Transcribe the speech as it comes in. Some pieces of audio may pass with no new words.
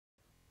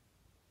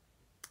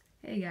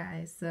Hey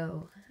guys,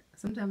 so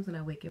sometimes when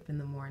I wake up in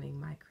the morning,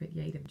 my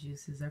creative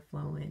juices are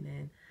flowing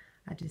and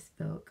I just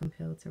felt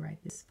compelled to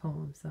write this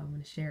poem. So I'm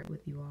going to share it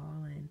with you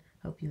all and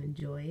hope you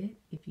enjoy it.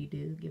 If you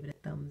do, give it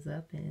a thumbs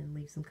up and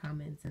leave some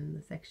comments in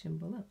the section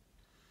below.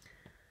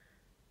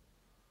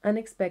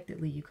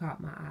 Unexpectedly, you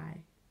caught my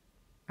eye.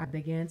 I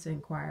began to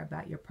inquire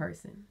about your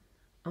person,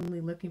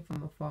 only looking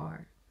from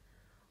afar,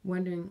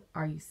 wondering,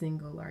 are you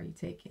single, are you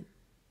taken?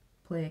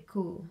 Play it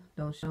cool,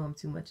 don't show him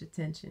too much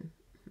attention.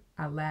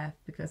 I laughed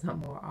because I'm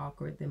more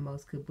awkward than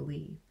most could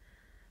believe,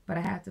 but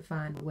I had to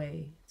find a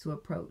way to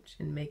approach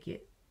and make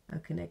it a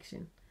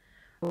connection.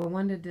 Oh, I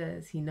wonder,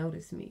 does he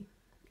notice me?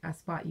 I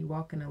spot you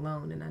walking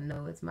alone and I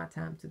know it's my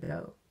time to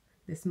go.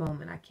 This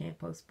moment I can't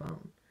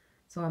postpone.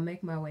 So I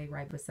make my way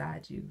right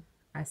beside you.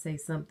 I say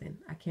something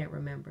I can't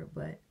remember,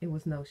 but it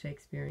was no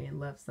Shakespearean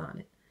love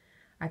sonnet.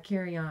 I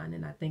carry on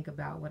and I think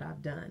about what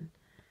I've done.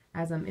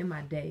 As I'm in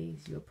my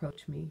daze, you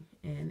approach me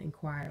and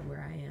inquire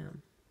where I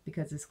am,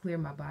 because it's clear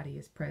my body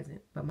is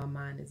present, but my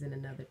mind is in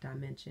another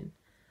dimension.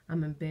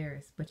 I'm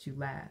embarrassed, but you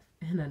laugh,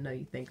 and I know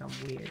you think I'm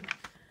weird.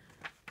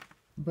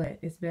 But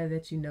it's better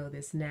that you know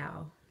this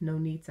now. No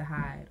need to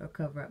hide or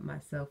cover up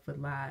myself with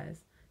lies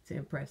to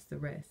impress the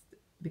rest,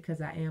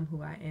 because I am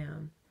who I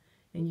am,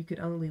 and you could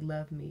only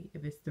love me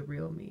if it's the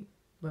real me.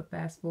 But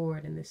fast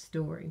forward in this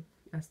story,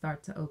 I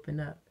start to open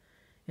up,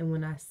 and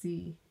when I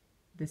see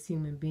this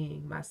human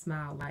being, my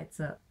smile lights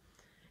up,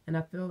 and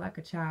I feel like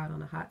a child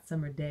on a hot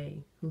summer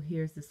day who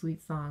hears the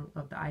sweet song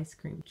of the ice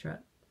cream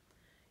truck.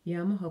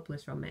 Yeah, I'm a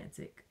hopeless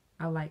romantic.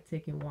 I like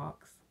taking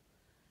walks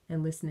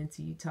and listening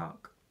to you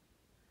talk.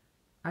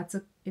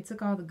 It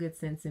took all the good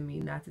sense in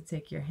me not to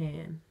take your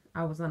hand.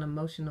 I was on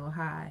emotional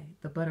high.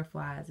 The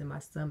butterflies in my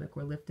stomach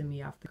were lifting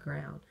me off the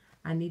ground.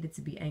 I needed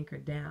to be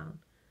anchored down.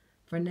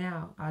 For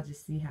now, I'll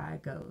just see how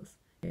it goes.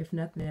 If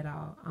nothing at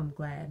all, I'm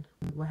glad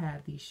we will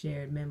have these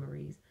shared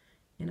memories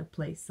in a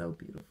place so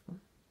beautiful.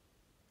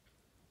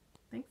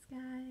 Thanks,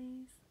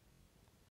 guys.